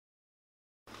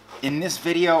In this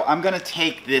video, I'm going to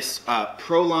take this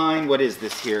Proline, what is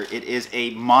this here? It is a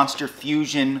Monster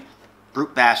Fusion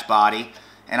Brute Bash body,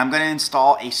 and I'm going to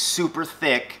install a super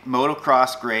thick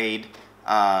motocross grade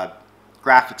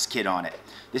graphics kit on it.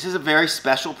 This is a very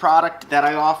special product that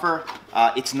I offer.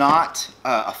 It's not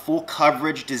a full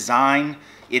coverage design.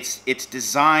 It's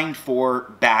designed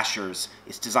for bashers.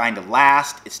 It's designed to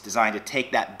last. It's designed to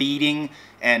take that beating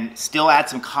and still add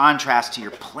some contrast to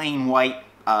your plain white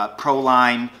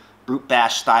Proline Brute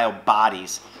Bash style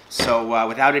bodies. So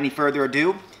without any further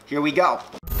ado, here we go.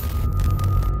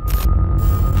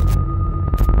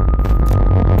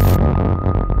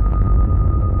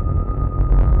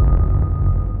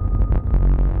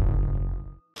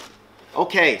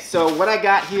 Okay, so what I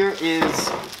got here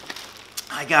is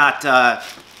I got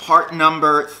part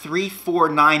number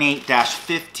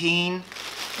 3498-15,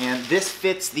 and this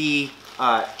fits the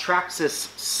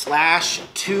Traxxas slash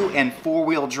 2- and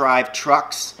 4-wheel drive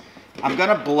trucks. I'm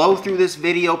gonna blow through this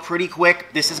video pretty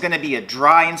quick. This is gonna be a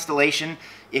dry installation.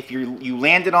 If you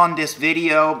landed on this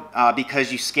video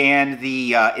because you scanned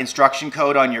the instruction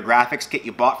code on your graphics kit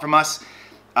you bought from us,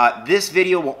 this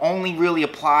video will only really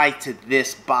apply to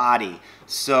this body.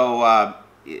 So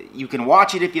you can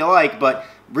watch it if you like, but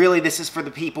really this is for the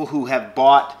people who have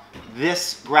bought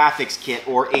this graphics kit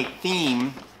or a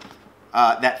theme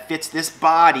that fits this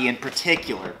body in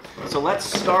particular. So let's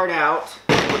start out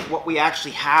with what we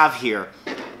actually have here.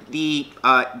 The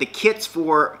kits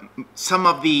for some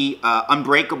of the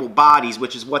unbreakable bodies,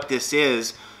 which is what this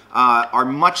is, are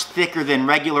much thicker than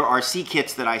regular RC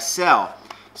kits that I sell.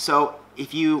 So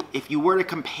if you were to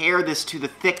compare this to the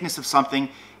thickness of something,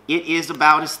 it is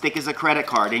about as thick as a credit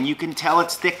card, and you can tell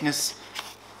its thickness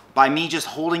by me just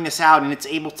holding this out, and it's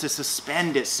able to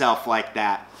suspend itself like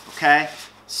that, okay?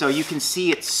 So you can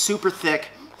see it's super thick,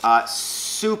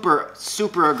 super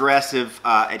aggressive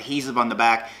adhesive on the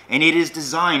back, and it is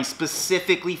designed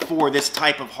specifically for this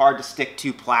type of hard to stick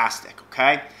to plastic,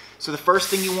 okay? So the first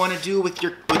thing you want to do with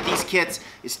these kits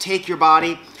is take your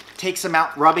body, take some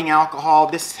rubbing alcohol.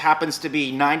 This happens to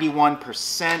be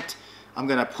 91%. I'm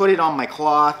gonna put it on my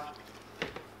cloth,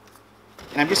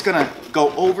 and I'm just gonna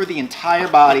go over the entire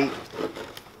body,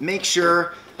 make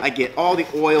sure I get all the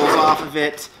oils off of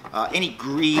it, any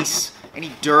grease,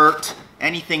 any dirt,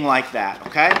 anything like that,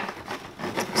 okay?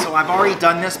 So I've already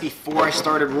done this before I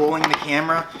started rolling the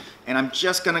camera, and I'm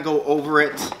just gonna go over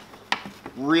it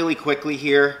really quickly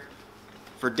here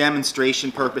for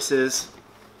demonstration purposes.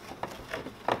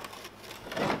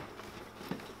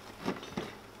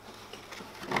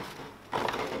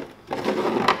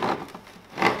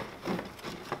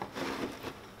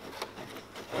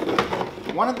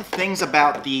 One of the things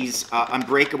about these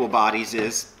unbreakable bodies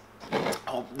is,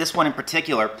 this one in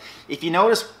particular, if you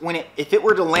notice, if it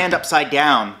were to land upside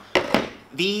down,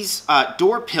 these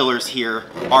door pillars here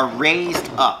are raised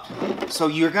up. So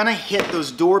you're gonna hit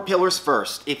those door pillars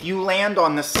first. If you land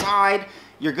on the side,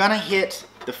 you're gonna hit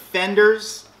the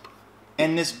fenders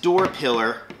and this door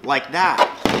pillar like that.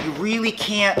 You really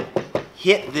can't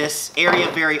hit this area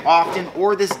very often,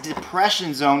 or this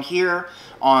depression zone here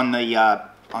on the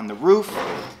roof,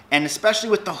 and especially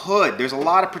with the hood. There's a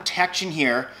lot of protection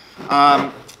here.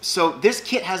 So this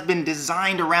kit has been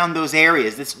designed around those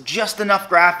areas. It's just enough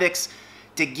graphics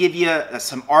to give you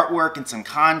some artwork and some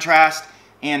contrast,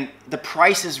 and the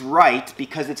price is right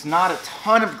because it's not a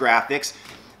ton of graphics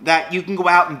that you can go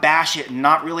out and bash it and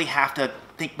not really have to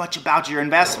think much about your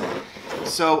investment.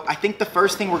 So I think the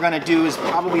first thing we're going to do is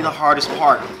probably the hardest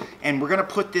part, and we're going to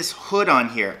put this hood on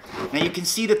here. Now you can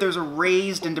see that there's a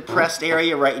raised and depressed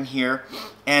area right in here,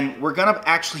 and we're going to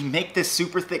actually make this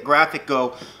super thick graphic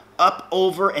go up,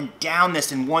 over, and down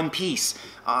this in one piece.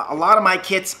 A lot of my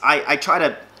kits, I try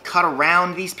to cut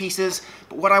around these pieces,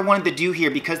 but what I wanted to do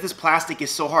here, because this plastic is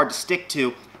so hard to stick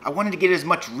to, I wanted to get as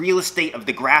much real estate of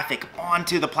the graphic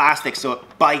onto the plastic so it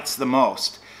bites the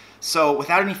most. So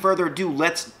without any further ado,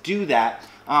 let's do that.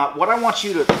 What I want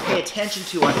you to pay attention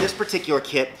to on this particular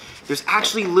kit, there's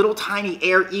actually little tiny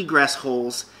air egress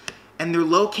holes, and they're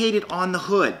located on the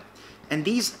hood. And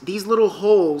these little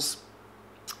holes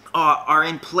are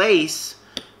in place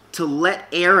to let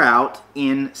air out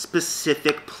in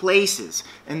specific places.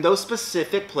 And those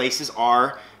specific places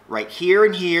are right here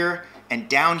and here, and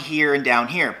down here and down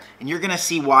here. And you're gonna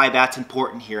see why that's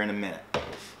important here in a minute.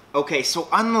 Okay, so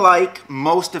unlike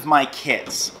most of my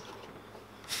kits,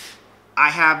 I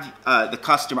have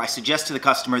I suggest to the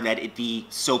customer that it be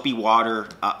soapy water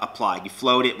applied. You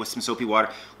float it with some soapy water.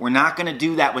 We're not gonna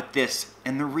do that with this.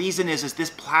 And the reason is this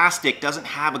plastic doesn't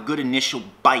have a good initial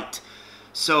bite.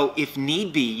 So if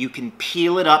need be, you can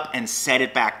peel it up and set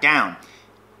it back down.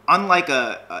 Unlike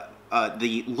the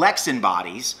Lexan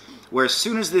bodies, where as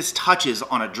soon as this touches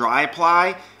on a dry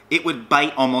apply, it would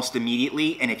bite almost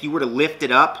immediately, and if you were to lift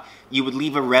it up, you would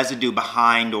leave a residue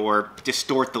behind or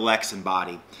distort the Lexan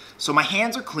body. So my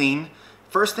hands are clean.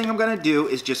 First thing I'm gonna do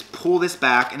is just pull this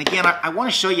back, and again, I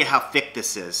wanna show you how thick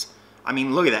this is. I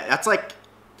mean, look at that. That's like,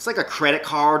 it's like a credit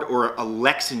card or a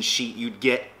Lexan sheet you'd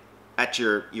get at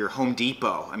your Home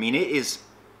Depot. I mean, it's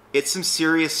some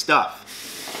serious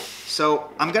stuff.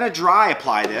 So I'm gonna dry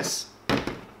apply this,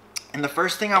 and the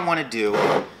first thing I wanna do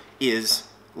is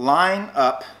line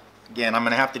up. Again, I'm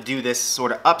gonna have to do this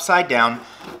sort of upside down.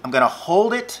 I'm gonna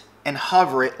hold it and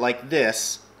hover it like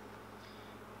this,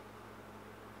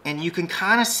 and you can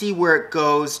kind of see where it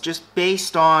goes just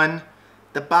based on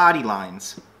the body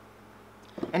lines.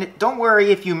 And don't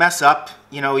worry if you mess up,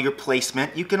 you know, your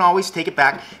placement. You can always take it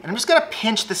back. And I'm just gonna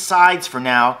pinch the sides for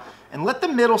now and let the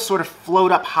middle sort of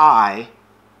float up high.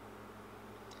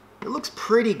 It looks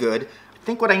pretty good. I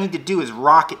think what I need to do is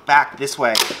rock it back this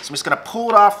way. So I'm just gonna pull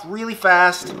it off really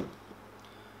fast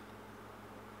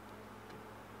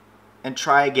and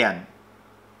try again.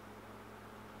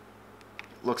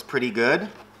 Looks pretty good.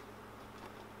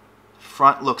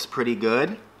 Front looks pretty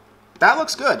good. That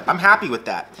looks good. I'm happy with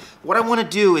that. What I want to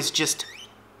do is just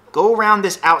go around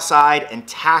this outside and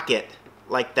tack it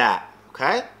like that,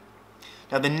 okay?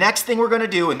 Now the next thing we're going to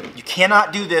do, and you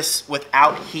cannot do this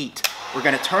without heat, we're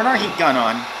going to turn our heat gun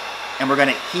on and we're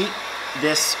going to heat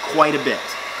this quite a bit,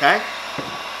 okay?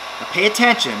 Now pay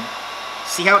attention.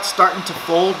 See how it's starting to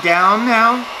fold down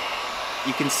now?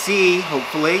 You can see,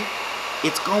 hopefully,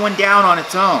 it's going down on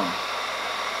its own,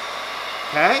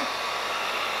 okay?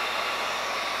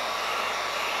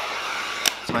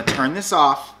 So I'm going to turn this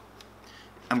off.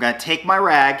 I'm going to take my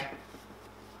rag,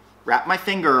 wrap my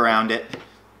finger around it,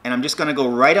 and I'm just going to go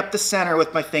right up the center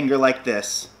with my finger like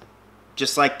this.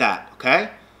 Just like that, okay?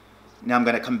 Now I'm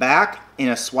going to come back in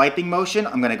a swiping motion.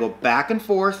 I'm going to go back and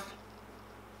forth,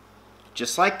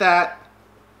 just like that.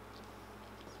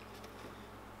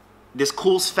 This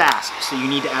cools fast, so you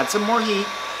need to add some more heat.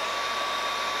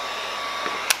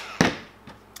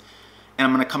 And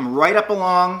I'm going to come right up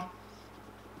along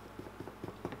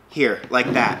here,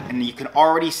 like that. And you can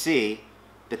already see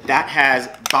that that has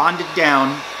bonded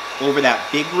down over that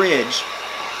big ridge.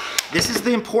 This is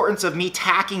the importance of me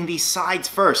tacking these sides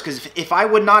first, because if I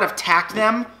would not have tacked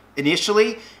them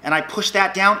initially and I pushed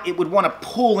that down, it would want to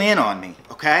pull in on me,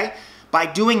 okay? By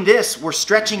doing this, we're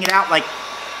stretching it out like,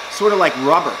 sort of like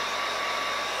rubber.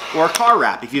 Or a car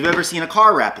wrap, if you've ever seen a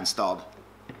car wrap installed.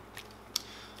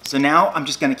 So now I'm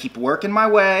just going to keep working my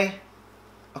way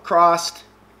across,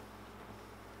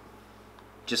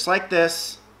 just like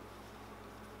this.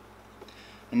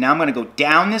 And now I'm going to go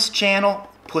down this channel,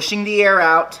 pushing the air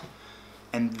out.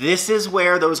 And this is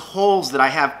where those holes that I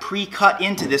have pre-cut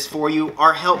into this for you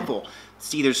are helpful.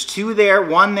 See, there's two there,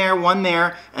 one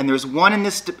there, and there's one in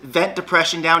this vent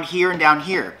depression down here and down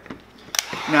here.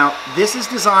 Now, this is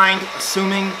designed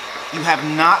assuming you have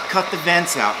not cut the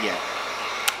vents out yet.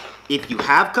 If you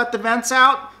have cut the vents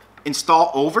out,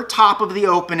 install over top of the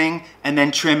opening and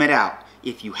then trim it out.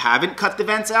 If you haven't cut the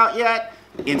vents out yet,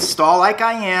 install like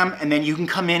I am, and then you can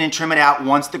come in and trim it out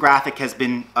once the graphic has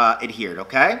been adhered,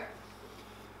 okay?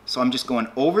 So I'm just going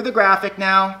over the graphic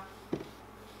now.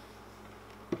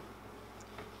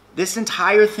 This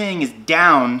entire thing is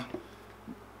down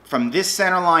from this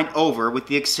center line over, with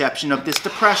the exception of this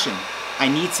depression. I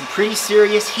need some pretty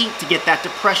serious heat to get that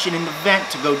depression in the vent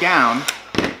to go down,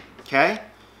 okay?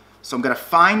 So I'm gonna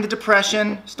find the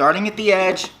depression, starting at the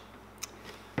edge,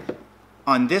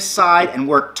 on this side, and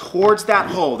work towards that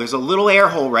hole. There's a little air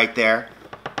hole right there,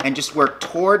 and just work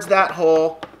towards that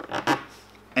hole,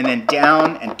 and then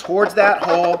down and towards that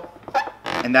hole,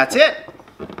 and that's it.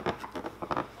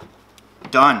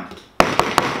 Done.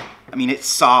 I mean, it's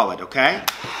solid, okay?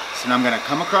 So now I'm gonna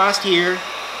come across here.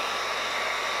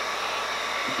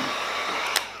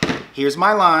 Here's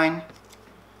my line.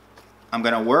 I'm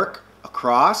gonna work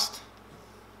across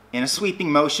in a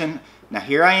sweeping motion. Now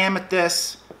here I am at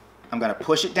this. I'm gonna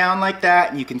push it down like that,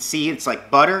 and you can see it's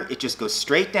like butter. It just goes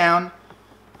straight down.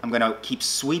 I'm gonna keep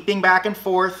sweeping back and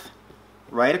forth,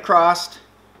 right across,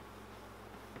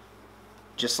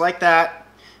 just like that.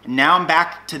 And now I'm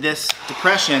back to this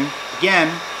depression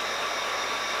again.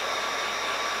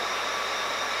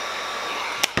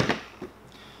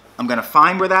 I'm gonna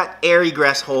find where that air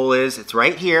egress hole is. It's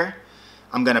right here.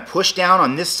 I'm gonna push down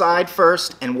on this side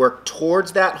first and work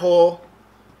towards that hole,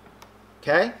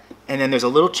 okay? And then there's a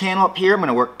little channel up here. I'm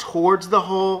gonna work towards the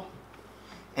hole,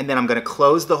 and then I'm gonna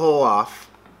close the hole off,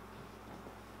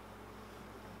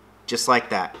 just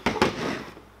like that.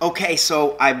 Okay,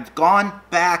 so I've gone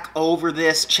back over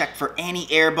this, checked for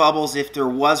any air bubbles if there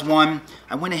was one.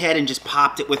 I went ahead and just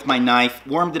popped it with my knife,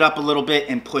 warmed it up a little bit,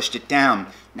 and pushed it down.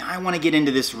 Now I want to get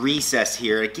into this recess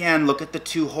here. Again, look at the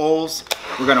 2 holes.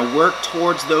 We're going to work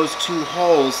towards those 2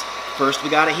 holes. First,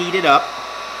 we got to heat it up.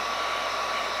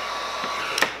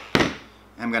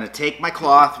 I'm going to take my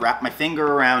cloth, wrap my finger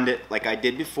around it like I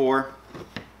did before,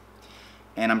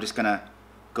 and I'm just going to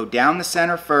go down the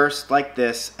center first like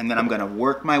this, and then I'm going to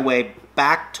work my way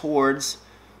back towards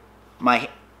my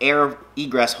air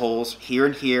egress holes here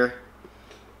and here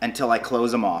until I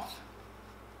close them off.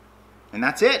 And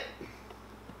that's it.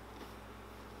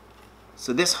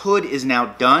 So this hood is now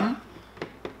done.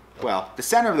 Well, the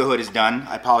center of the hood is done.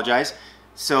 I apologize.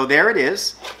 So there it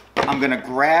is. I'm going to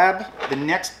grab the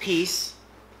next piece.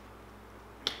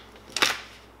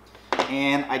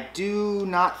 And I do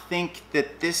not think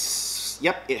that this,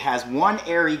 yep, it has 1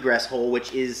 air egress hole,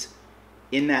 which is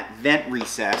in that vent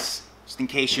recess, just in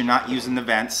case you're not using the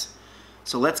vents.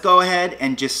 So let's go ahead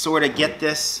and just sort of get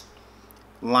this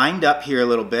lined up here a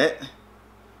little bit.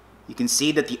 You can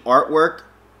see that the artwork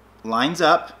lines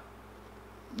up.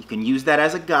 You can use that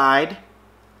as a guide.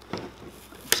 I'm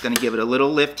just going to give it a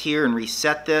little lift here and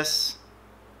reset this.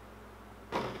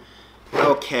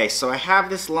 Okay, so I have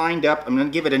this lined up. I'm going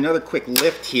to give it another quick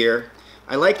lift here.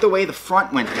 I like the way the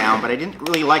front went down, but I didn't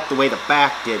really like the way the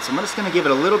back did. So I'm just going to give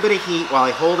it a little bit of heat while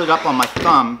I hold it up on my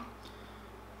thumb.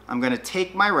 I'm going to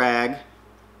take my rag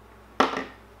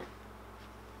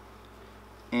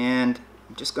and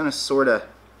I'm just going to sort of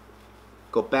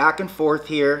go back and forth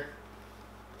here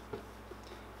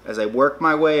as I work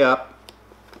my way up.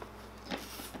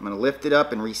 I'm going to lift it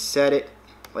up and reset it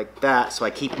like that, so I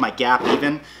keep my gap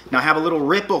even. Now I have a little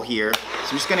ripple here, so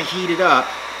I'm just going to heat it up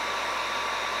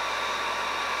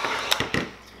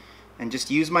and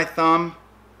just use my thumb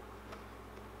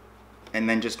and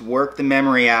then just work the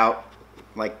memory out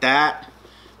like that.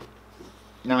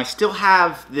 Now I still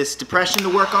have this depression to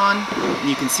work on, and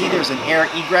you can see there's an air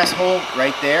egress hole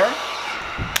right there.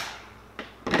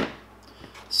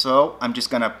 So I'm just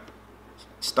going to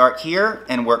start here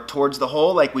and work towards the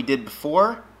hole like we did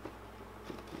before.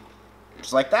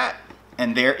 Just like that.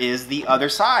 And there is the other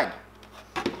side.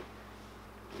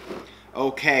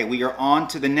 Okay, we are on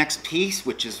to the next piece,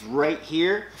 which is right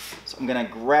here. So I'm going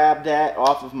to grab that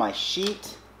off of my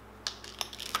sheet.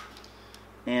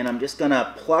 And I'm just going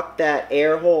to pluck that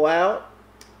air hole out.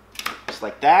 Just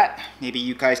like that. Maybe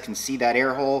you guys can see that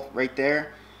air hole right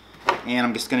there. And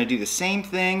I'm just going to do the same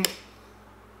thing.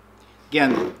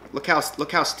 Again, look how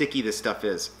sticky this stuff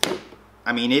is.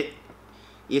 I mean,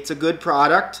 it's a good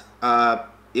product.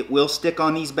 It will stick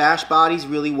on these bash bodies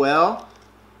really well.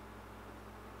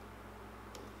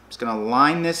 I'm just going to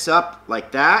line this up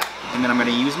like that, and then I'm going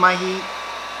to use my heat.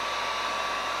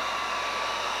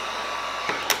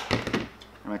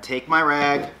 I'm going to take my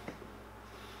rag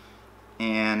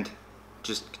and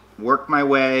just work my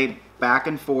way back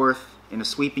and forth in a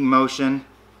sweeping motion.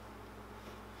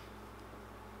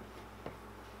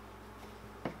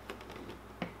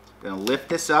 I'm going to lift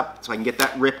this up so I can get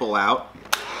that ripple out.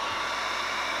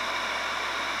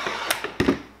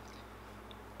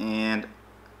 And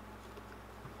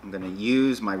I'm going to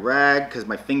use my rag because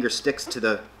my finger sticks to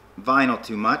the vinyl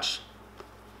too much.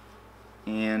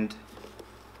 And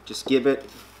just give it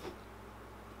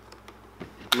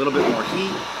a little bit more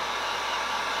heat.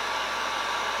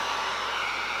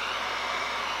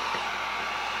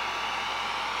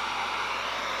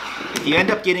 If you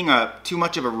end up getting too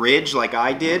much of a ridge like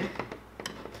I did,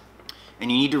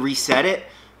 and you need to reset it,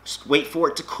 just wait for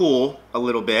it to cool a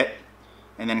little bit,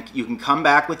 and then you can come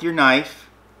back with your knife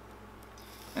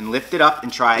and lift it up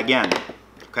and try again.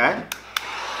 Okay?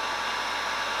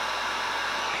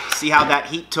 See how that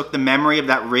heat took the memory of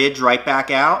that ridge right back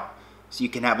out? So you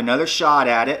can have another shot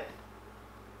at it.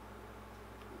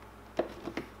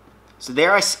 So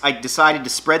there I decided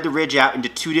to spread the ridge out into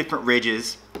 2 different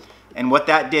ridges. And what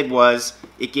that did was,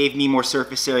 it gave me more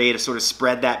surface area to sort of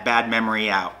spread that bad memory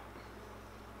out.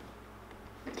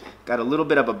 Got a little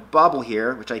bit of a bubble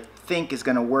here, which I think is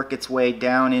going to work its way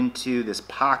down into this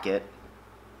pocket.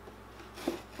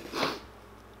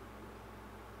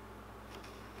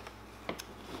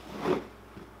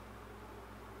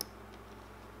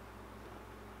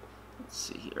 Let's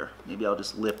see here. Maybe I'll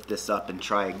just lift this up and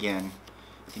try again.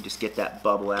 I can just get that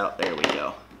bubble out. There we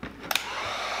go.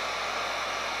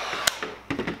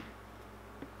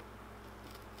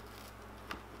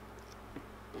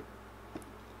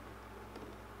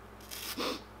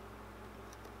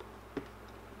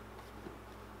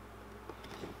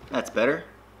 That's better.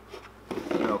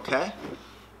 Okay.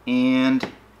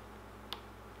 And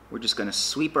We're just going to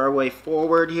sweep our way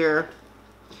forward here.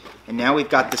 And now we've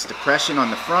got this depression on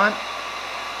the front.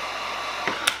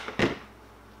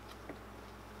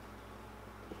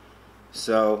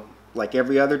 So, like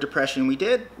every other depression we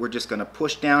did, we're just going to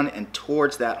push down and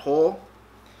towards that hole.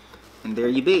 And there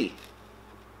you be.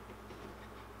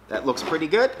 That looks pretty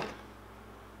good.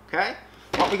 Okay.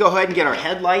 Why don't we go ahead and get our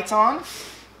headlights on.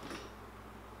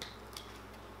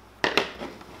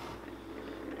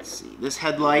 Let's see. This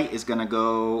headlight is going to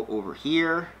go over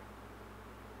here.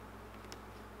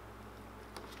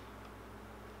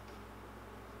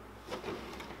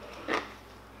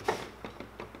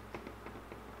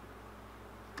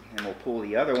 And we'll pull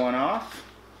the other one off.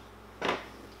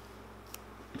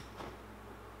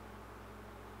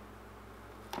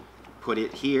 Put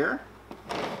it here.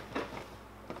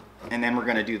 And then we're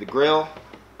going to do the grill.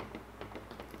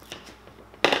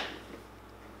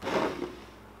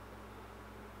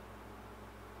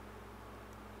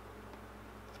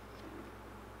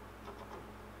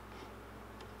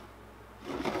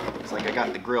 Looks like I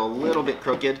got the grill a little bit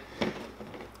crooked.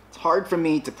 It's hard for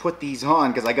me to put these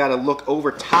on because I got to look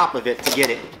over top of it to get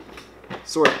it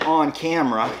sort of on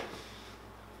camera.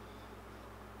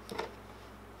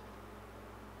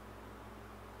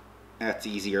 That's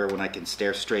easier when I can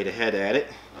stare straight ahead at it.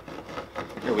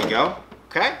 There we go.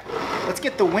 Okay, let's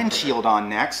get the windshield on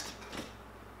next.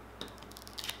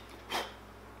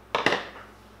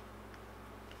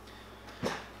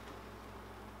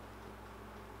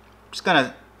 Just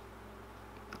gonna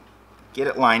get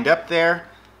it lined up there.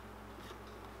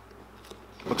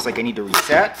 Looks like I need to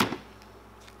reset.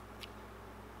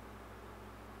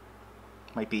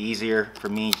 Might be easier for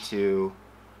me to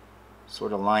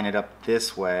sort of line it up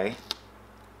this way.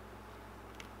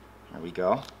 There we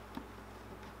go.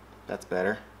 That's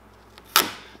better. I'm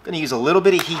going to use a little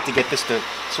bit of heat to get this to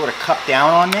sort of cup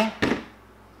down on me.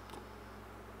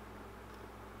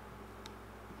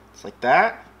 Just like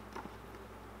that.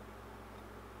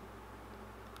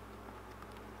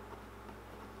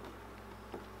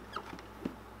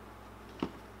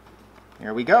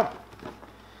 There we go.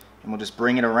 And we'll just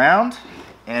bring it around,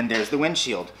 and there's the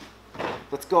windshield.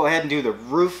 Let's go ahead and do the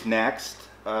roof next.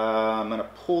 I'm going to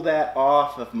pull that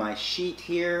off of my sheet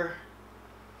here.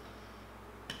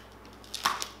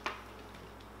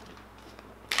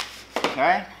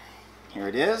 Okay, here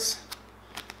it is.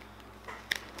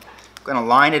 I'm going to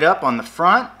line it up on the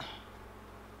front,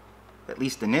 at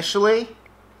least initially.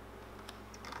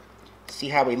 See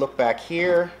how we look back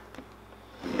here.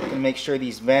 I'm going to make sure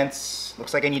these vents,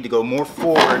 looks like I need to go more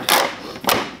forward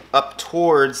up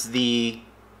towards the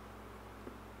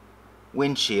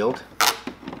windshield.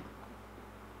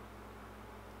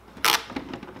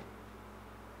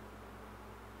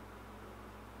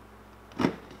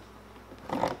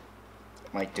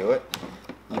 Might do it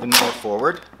even more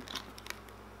forward.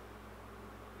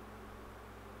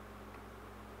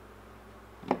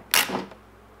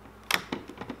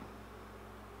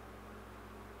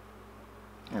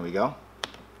 There we go.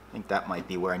 I think that might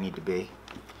be where I need to be.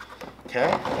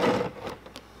 Okay.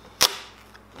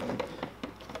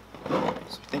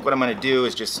 So I think what I'm going to do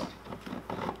is just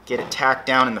get it tacked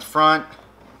down in the front,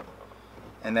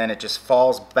 and then it just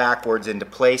falls backwards into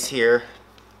place here.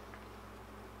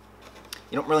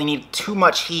 You don't really need too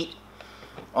much heat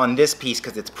on this piece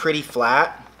because it's pretty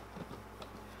flat.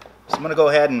 So I'm going to go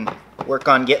ahead and work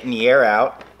on getting the air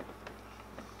out.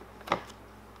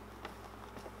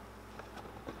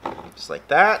 Just like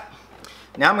that.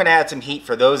 Now I'm going to add some heat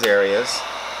for those areas.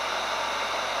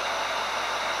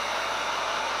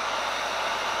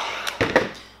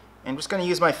 I'm just going to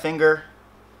use my finger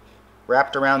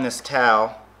wrapped around this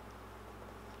towel,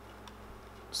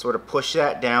 sort of push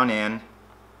that down in.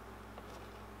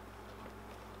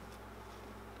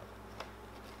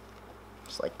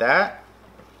 Just like that.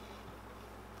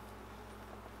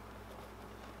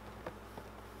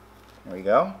 There we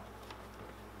go.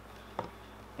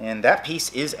 And that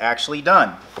piece is actually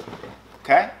done.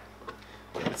 Okay?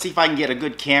 Let's see if I can get a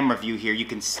good camera view here. You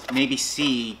can maybe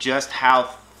see just how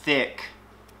thick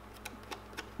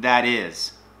that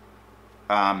is.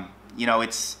 You know,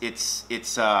 it's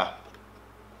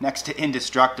next to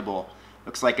indestructible.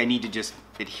 Looks like I need to just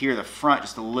adhere the front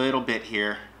just a little bit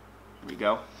here. Here we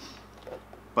go.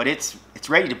 But it's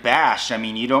ready to bash. I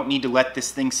mean, you don't need to let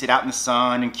this thing sit out in the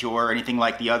sun and cure or anything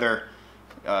like the other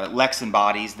Lexan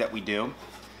bodies that we do.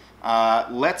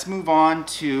 Let's move on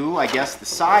to, I guess, the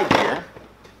side here.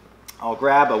 I'll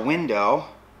grab a window.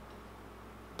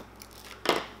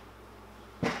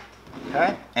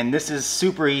 Okay, and this is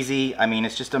super easy. I mean,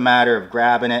 it's just a matter of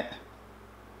grabbing it,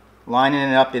 lining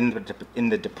it up in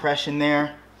the depression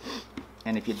there,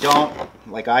 And if you don't,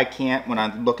 like I can't when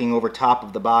I'm looking over top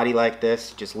of the body like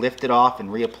this, just lift it off and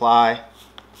reapply.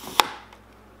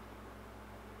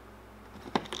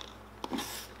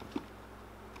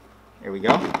 There we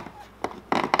go.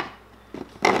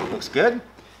 Looks good.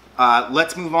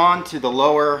 Let's move on to the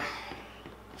lower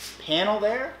panel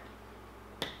there.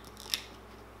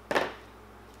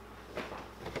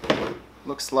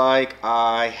 Looks like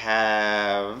I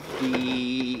have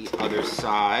the other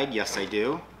side. Yes, I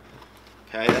do.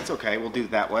 Okay, that's okay. We'll do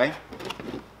it that way.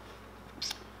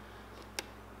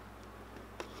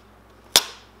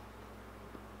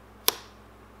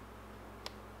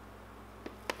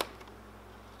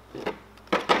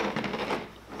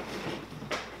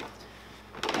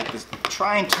 I have to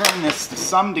try and turn this to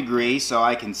some degree so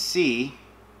I can see.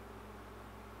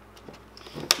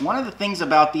 One of the things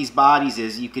about these bodies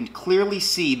is you can clearly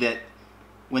see that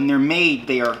when they're made,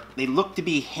 they look to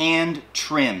be hand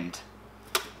trimmed.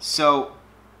 So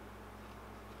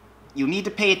you need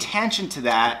to pay attention to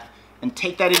that and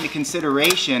take that into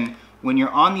consideration when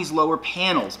you're on these lower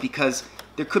panels, because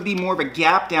there could be more of a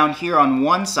gap down here on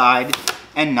one side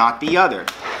and not the other.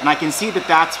 And I can see that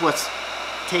that's what's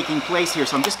taking place here.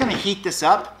 So I'm just going to heat this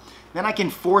up. Then I can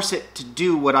force it to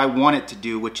do what I want it to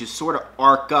do, which is sort of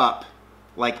arc up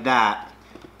like that.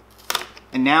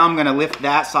 And now I'm going to lift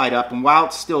that side up, and while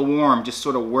it's still warm, just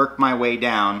sort of work my way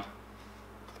down,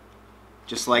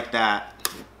 just like that.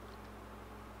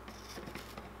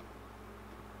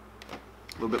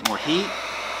 A little bit more heat.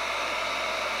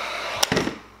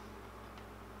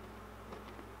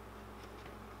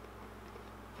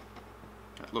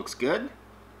 That looks good.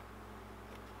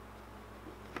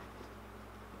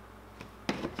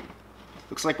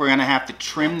 Looks like we're going to have to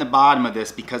trim the bottom of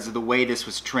this because of the way this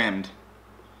was trimmed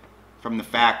from the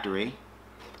factory,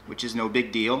 which is no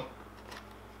big deal.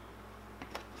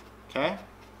 Okay.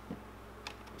 I'm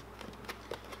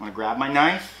going to grab my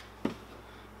knife.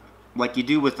 Like you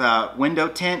do with window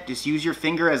tint, just use your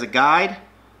finger as a guide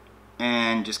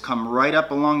and just come right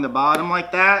up along the bottom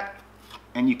like that,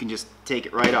 and you can just take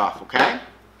it right off, okay?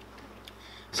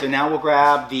 So now we'll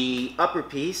grab the upper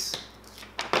piece.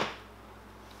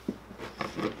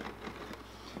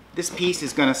 This piece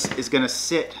is gonna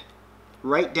sit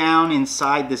right down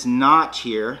inside this notch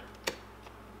here.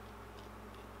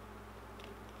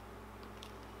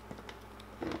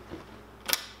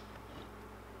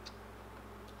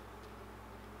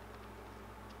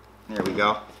 There we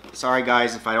go. Sorry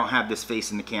guys if I don't have this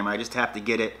facing the camera. I just have to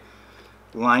get it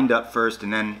lined up first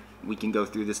and then we can go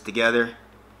through this together.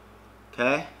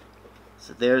 Okay,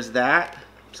 so there's that.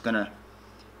 Just gonna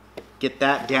get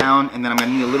that down, and then I'm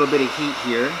gonna need a little bit of heat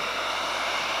here.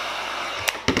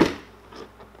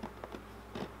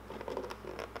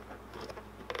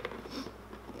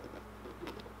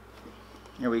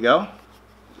 There we go.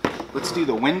 Let's do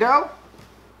the window.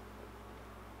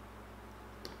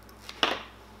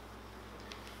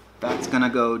 That's gonna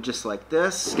go just like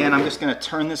this. Again, I'm just gonna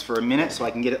turn this for a minute so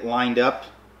I can get it lined up.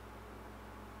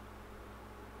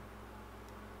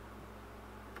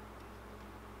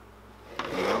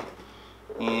 There we go.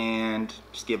 And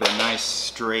just give it a nice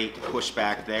straight push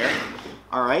back there.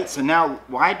 All right, so now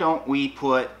why don't we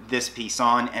put this piece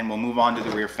on and we'll move on to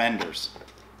the rear fenders.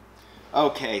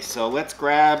 Okay, so let's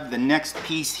grab the next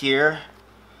piece here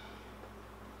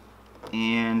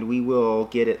and we will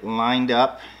get it lined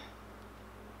up.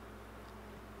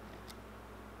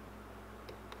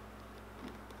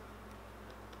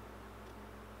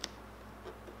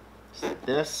 Just like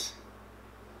this.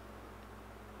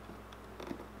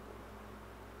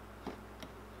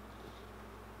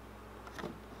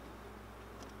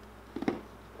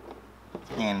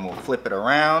 And we'll flip it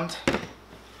around.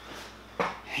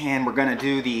 And we're going to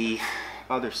do the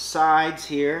other sides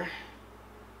here.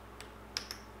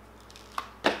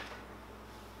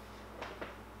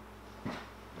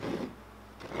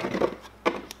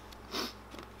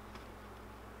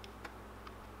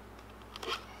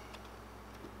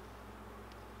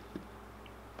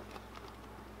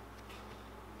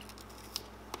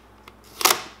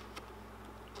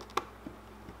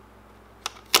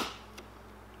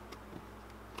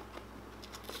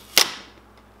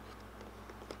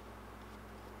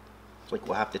 Like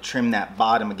we'll have to trim that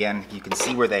bottom again. You can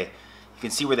see where they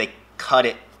cut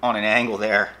it on an angle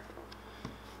there.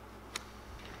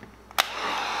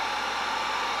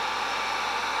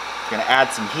 Gonna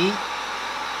add some heat.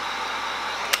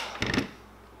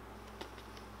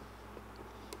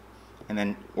 And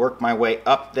then work my way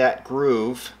up that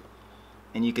groove.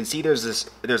 And you can see there's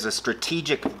a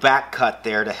strategic back cut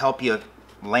there to help you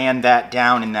land that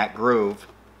down in that groove.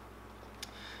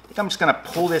 I think I'm just gonna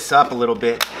pull this up a little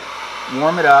bit.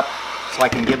 Warm it up so I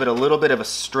can give it a little bit of a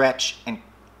stretch and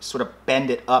sort of bend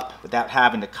it up without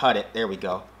having to cut it. There we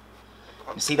go.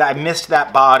 You see that I missed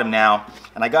that bottom now,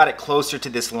 and I got it closer to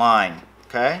this line,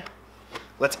 okay?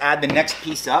 Let's add the next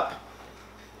piece up.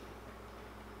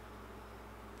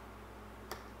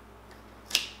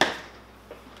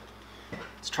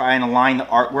 Let's try and align the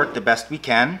artwork the best we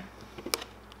can.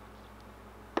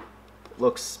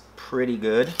 Looks pretty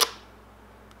good.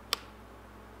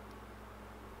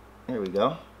 There we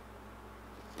go.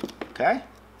 Okay.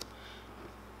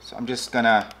 So I'm just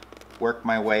gonna work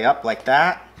my way up like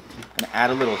that. I'm gonna add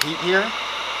a little heat here.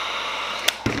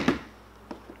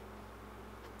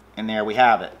 And there we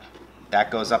have it. That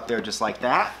goes up there just like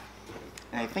that.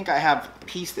 And I think I have a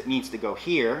piece that needs to go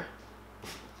here.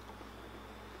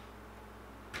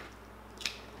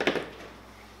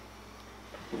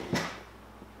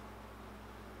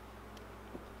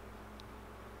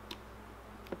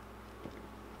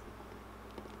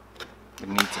 We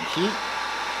need some heat.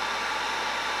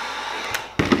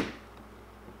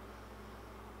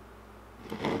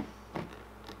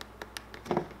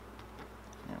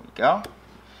 There we go.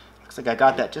 Looks like I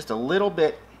got that just a little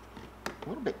bit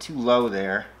too low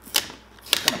there.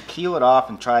 I'm gonna peel it off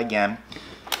and try again.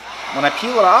 When I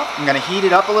peel it off, I'm gonna heat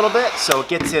it up a little bit so it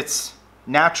gets its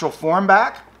natural form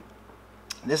back.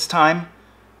 This time,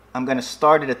 I'm gonna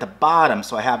start it at the bottom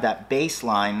so I have that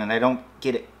baseline and I don't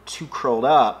get it too curled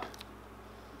up.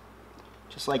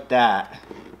 Just like that.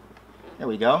 There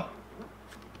we go.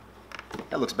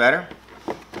 That looks better.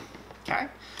 Okay.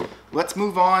 Let's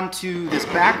move on to this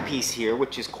back piece here,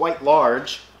 which is quite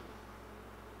large.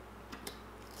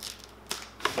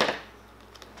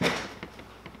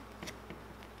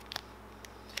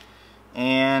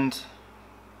 And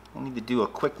I need to do a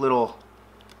quick little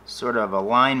sort of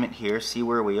alignment here, see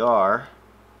where we are.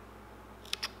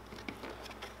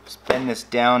 Just bend this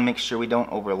down, make sure we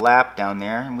don't overlap down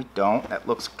there, and we don't. That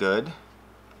looks good.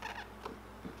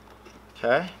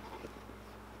 Okay.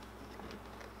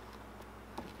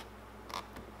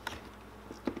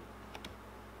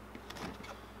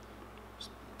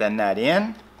 Just bend that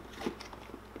in.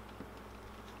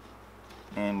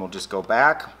 And we'll just go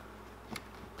back.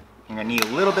 I'm going to need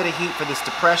a little bit of heat for this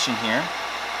depression here.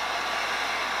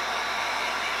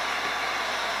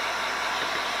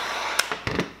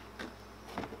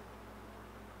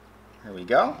 There we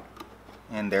go.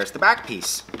 And there's the back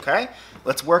piece. Okay,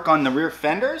 let's work on the rear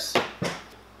fenders.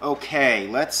 Okay,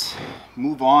 let's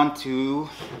move on to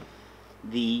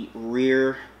the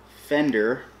rear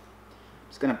fender.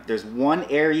 There's one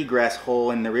air egress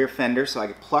hole in the rear fender, so I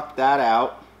can pluck that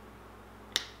out.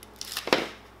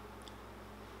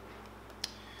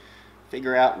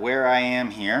 Figure out where I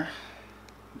am here.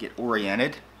 Get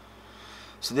oriented.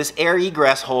 So this air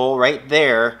egress hole right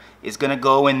there is going to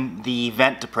go in the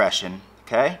vent depression.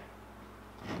 Okay.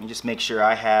 Let me just make sure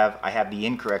I have the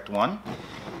incorrect one.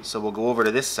 So we'll go over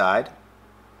to this side.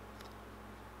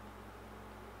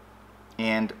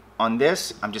 And on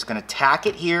this, I'm just going to tack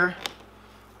it here,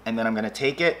 and then I'm going to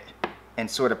take it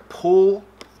and sort of pull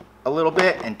a little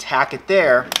bit and tack it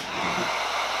there.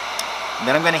 And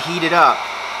then I'm going to heat it up.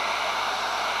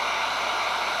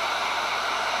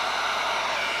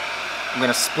 I'm going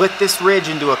to split this ridge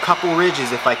into a couple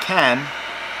ridges if I can.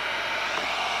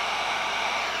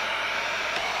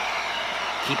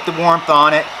 Keep the warmth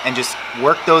on it and just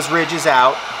work those ridges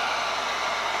out.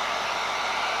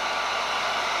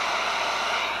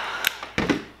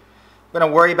 I'm going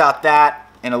to worry about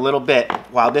that in a little bit.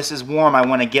 While this is warm, I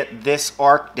want to get this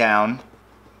arc down.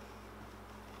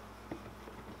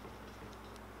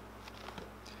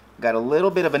 Got a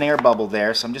little bit of an air bubble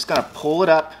there, so I'm just going to pull it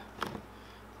up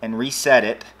and reset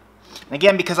it. And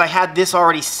again, because I had this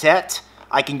already set,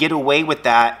 I can get away with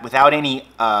that without any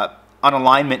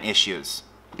unalignment issues.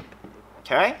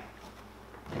 Okay?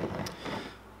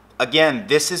 Again,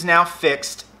 this is now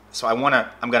fixed, so I'm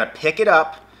gonna pick it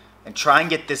up and try and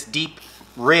get this deep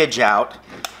ridge out.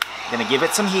 I'm gonna give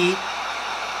it some heat.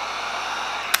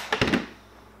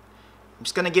 I'm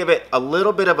just gonna give it a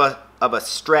little bit of a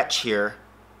stretch here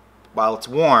while it's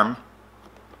warm.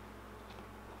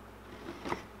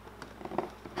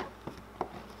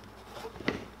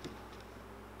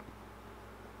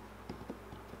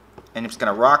 And I'm just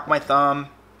going to rock my thumb,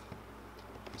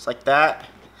 just like that,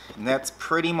 and that's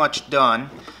pretty much done.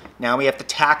 Now we have to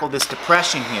tackle this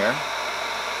depression here.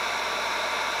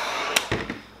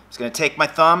 I'm just going to take my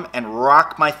thumb and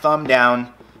rock my thumb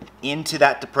down into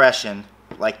that depression,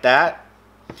 like that.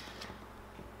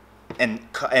 And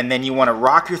then you want to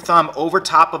rock your thumb over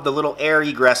top of the little air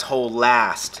egress hole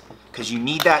last, because you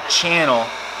need that channel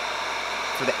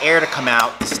for the air to come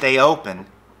out to stay open.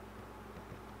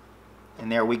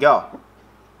 And there we go.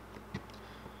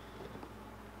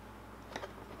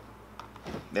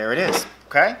 There it is,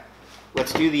 okay?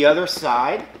 Let's do the other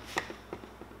side.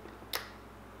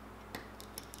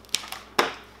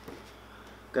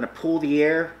 Gonna pull the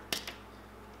air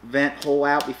vent hole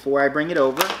out before I bring it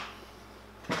over.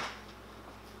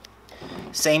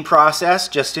 Same process,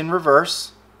 just in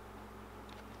reverse.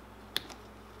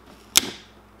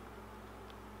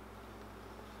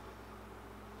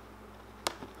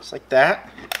 Just like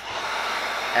that.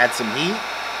 Add some heat.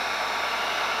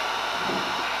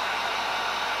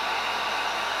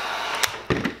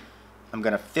 I'm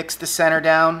going to fix the center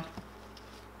down.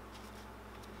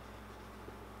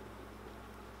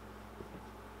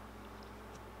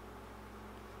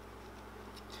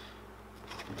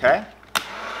 Okay.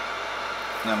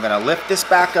 And I'm going to lift this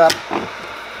back up,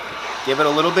 give it a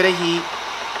little bit of heat,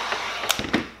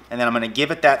 and then I'm going to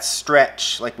give it that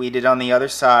stretch like we did on the other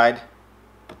side.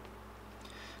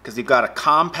 Because we've got a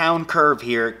compound curve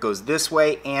here. It goes this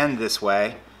way and this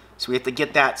way. So we have to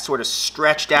get that sort of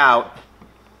stretched out.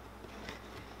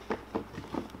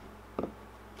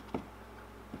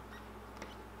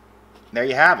 There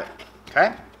you have it.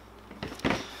 Okay?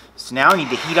 So now I need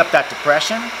to heat up that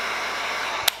depression.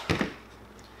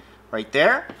 Right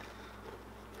there.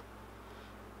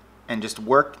 And just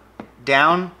work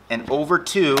down and over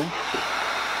to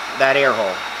that air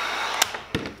hole.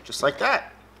 Just like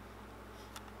that.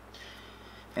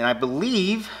 And I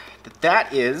believe that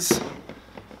that is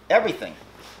everything.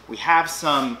 We have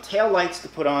some tail lights to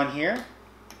put on here.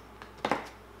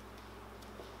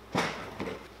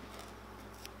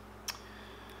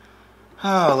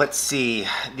 Oh, let's see.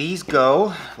 These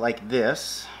go like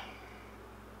this.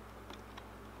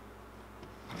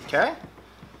 Okay.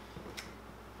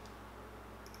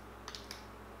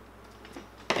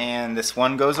 And this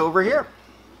one goes over here.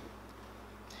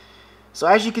 So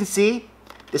as you can see,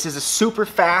 this is a super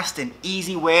fast and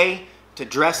easy way to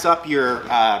dress up your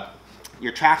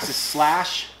Traxxas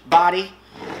Slash body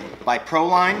by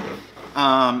Proline.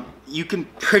 You can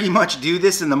pretty much do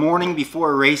this in the morning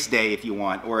before a race day if you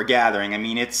want, or a gathering. I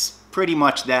mean, it's pretty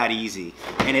much that easy.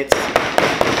 And it's,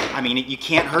 I mean, you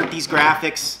can't hurt these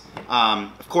graphics.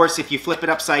 Of course, if you flip it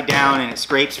upside down and it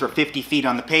scrapes for 50 feet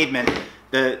on the pavement,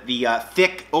 the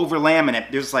thick over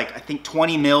laminate, there's like I think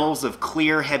 20 mils of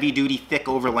clear heavy duty thick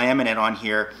over laminate on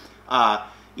here.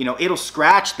 You know, it'll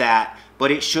scratch that, but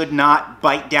it should not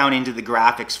bite down into the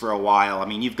graphics for a while. I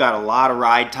mean, you've got a lot of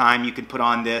ride time you can put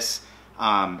on this.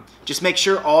 Just make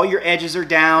sure all your edges are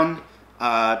down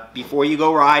before you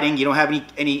go riding. You don't have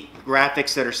any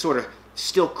graphics that are sort of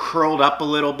still curled up a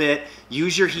little bit.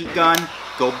 Use your heat gun,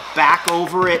 go back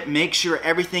over it, make sure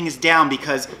everything is down,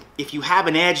 because if you have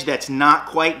an edge that's not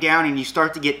quite down and you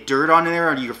start to get dirt on there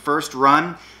on your first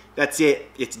run, that's it,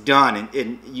 it's done.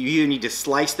 And you need to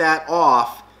slice that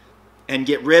off and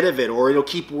get rid of it, or it'll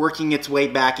keep working its way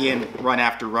back in run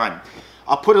after run.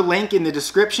 I'll put a link in the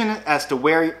description as to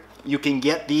where you can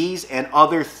get these and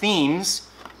other themes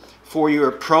for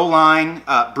your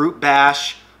Proline Brute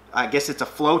Bash. I guess it's a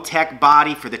Flowtech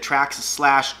body for the Traxxas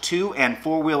Slash 2 and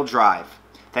 4-wheel drive.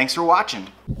 Thanks for watching.